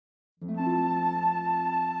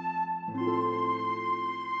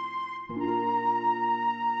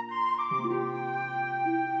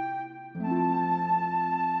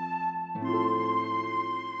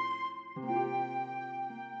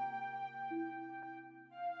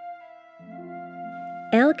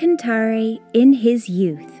Cantare in His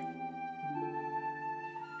Youth.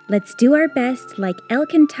 Let's do our best like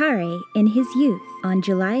Cantare in his youth. On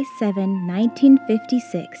July 7,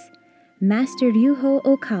 1956, Master Ryuho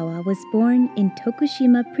Okawa was born in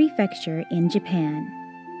Tokushima Prefecture in Japan.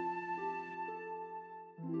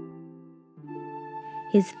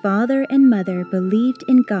 His father and mother believed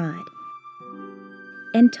in God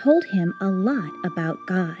and told him a lot about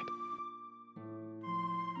God.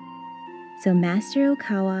 So Master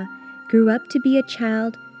Okawa grew up to be a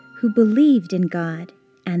child who believed in God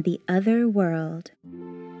and the other world.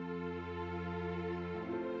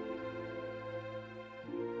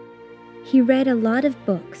 He read a lot of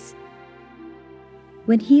books.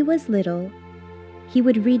 When he was little, he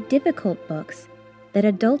would read difficult books that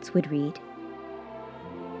adults would read.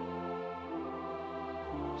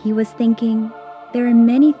 He was thinking, there are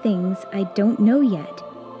many things I don't know yet,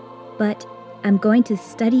 but I'm going to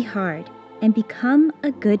study hard and become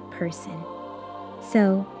a good person.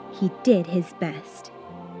 So he did his best.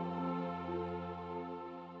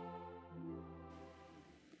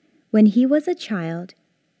 When he was a child,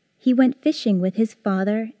 he went fishing with his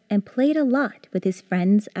father and played a lot with his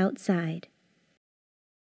friends outside.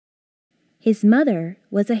 His mother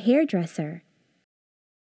was a hairdresser,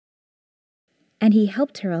 and he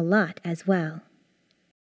helped her a lot as well.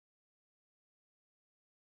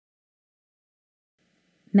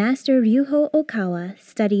 Master Ryuho Okawa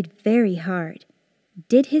studied very hard,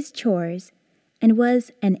 did his chores, and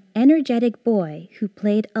was an energetic boy who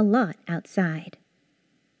played a lot outside.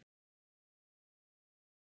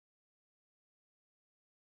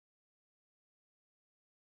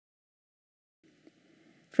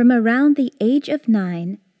 From around the age of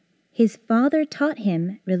 9, his father taught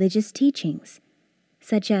him religious teachings,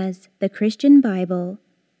 such as the Christian Bible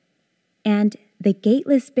and the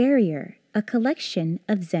Gateless Barrier, a collection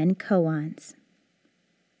of Zen koans.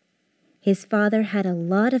 His father had a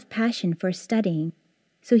lot of passion for studying,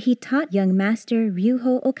 so he taught young Master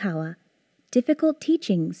Ryuho Okawa difficult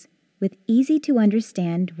teachings with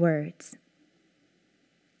easy-to-understand words.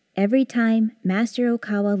 Every time Master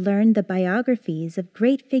Okawa learned the biographies of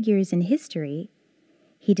great figures in history,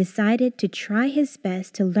 he decided to try his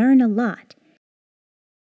best to learn a lot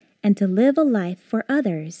and to live a life for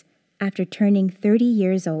others after turning 30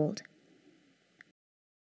 years old.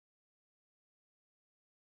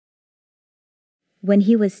 When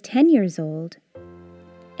he was 10 years old,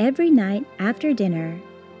 every night after dinner,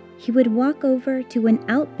 he would walk over to an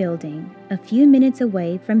outbuilding a few minutes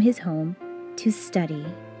away from his home to study.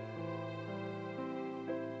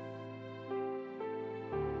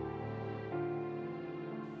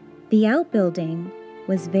 The outbuilding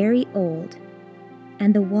was very old,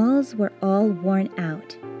 and the walls were all worn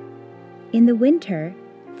out. In the winter,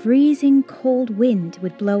 freezing cold wind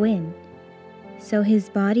would blow in, so his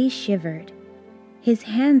body shivered. His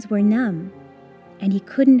hands were numb, and he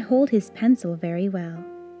couldn't hold his pencil very well.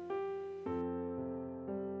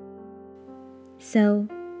 So,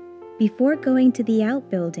 before going to the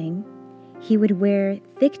outbuilding, he would wear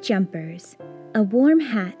thick jumpers, a warm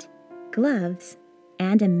hat, gloves,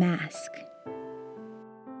 and a mask.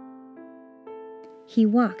 He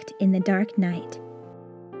walked in the dark night.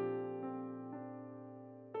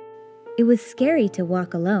 It was scary to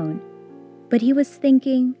walk alone, but he was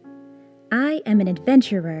thinking, I am an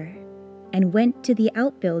adventurer, and went to the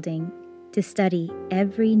outbuilding to study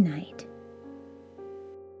every night.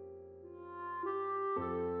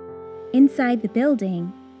 Inside the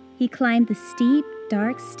building, he climbed the steep,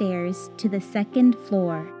 dark stairs to the second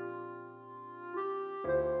floor.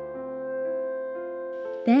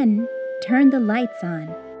 Then turned the lights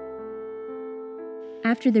on.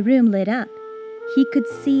 After the room lit up, he could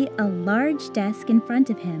see a large desk in front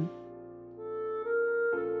of him.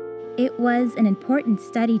 It was an important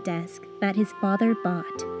study desk that his father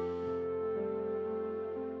bought.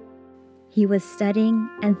 He was studying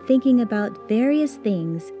and thinking about various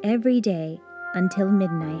things every day until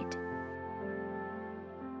midnight.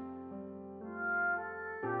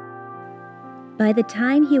 By the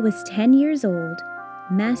time he was 10 years old,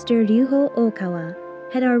 Master Ryuho Okawa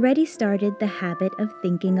had already started the habit of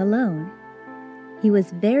thinking alone. He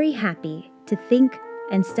was very happy to think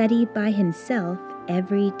and study by himself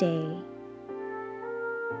every day.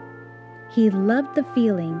 He loved the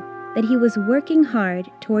feeling that he was working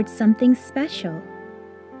hard towards something special.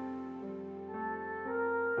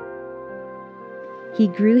 He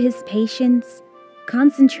grew his patience,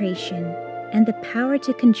 concentration, and the power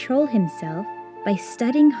to control himself by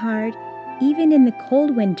studying hard even in the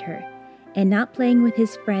cold winter and not playing with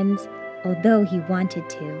his friends, although he wanted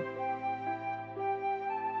to.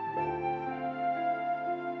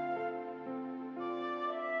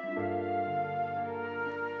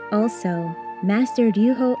 Also, Master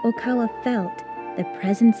Ryuho Okawa felt the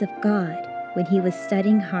presence of God when he was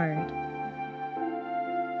studying hard.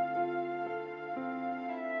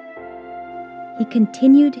 He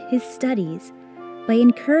continued his studies by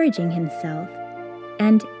encouraging himself,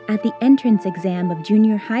 and at the entrance exam of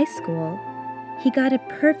junior high school, he got a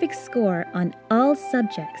perfect score on all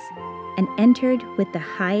subjects and entered with the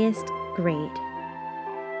highest grade.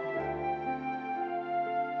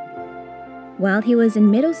 While he was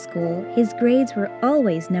in middle school, his grades were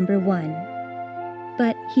always number 1.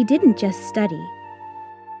 But he didn't just study.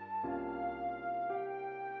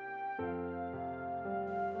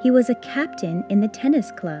 He was a captain in the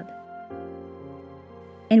tennis club.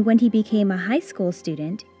 And when he became a high school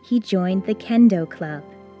student, he joined the kendo club.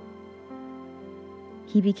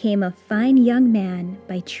 He became a fine young man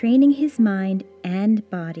by training his mind and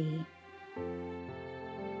body.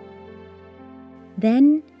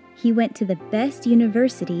 Then he went to the best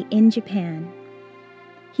university in Japan.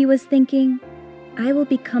 He was thinking, I will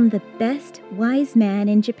become the best wise man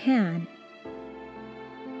in Japan.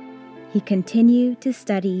 He continued to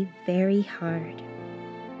study very hard.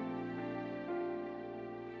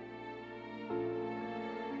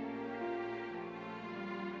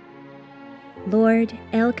 Lord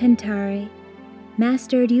El Cantare,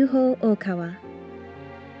 Master Ryuho Okawa,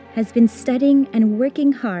 has been studying and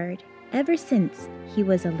working hard ever since he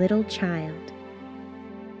was a little child.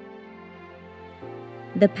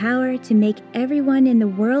 The power to make everyone in the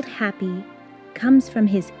world happy comes from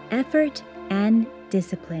his effort and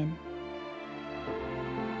discipline.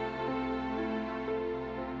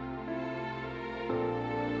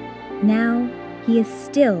 Now he is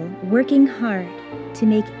still working hard to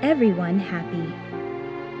make everyone happy.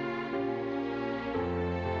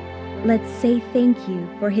 Let's say thank you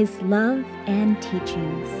for his love and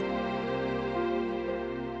teachings.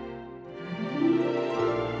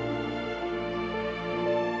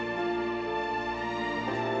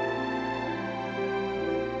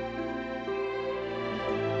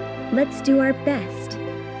 Let's do our best,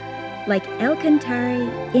 like El Cantare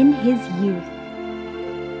in his youth.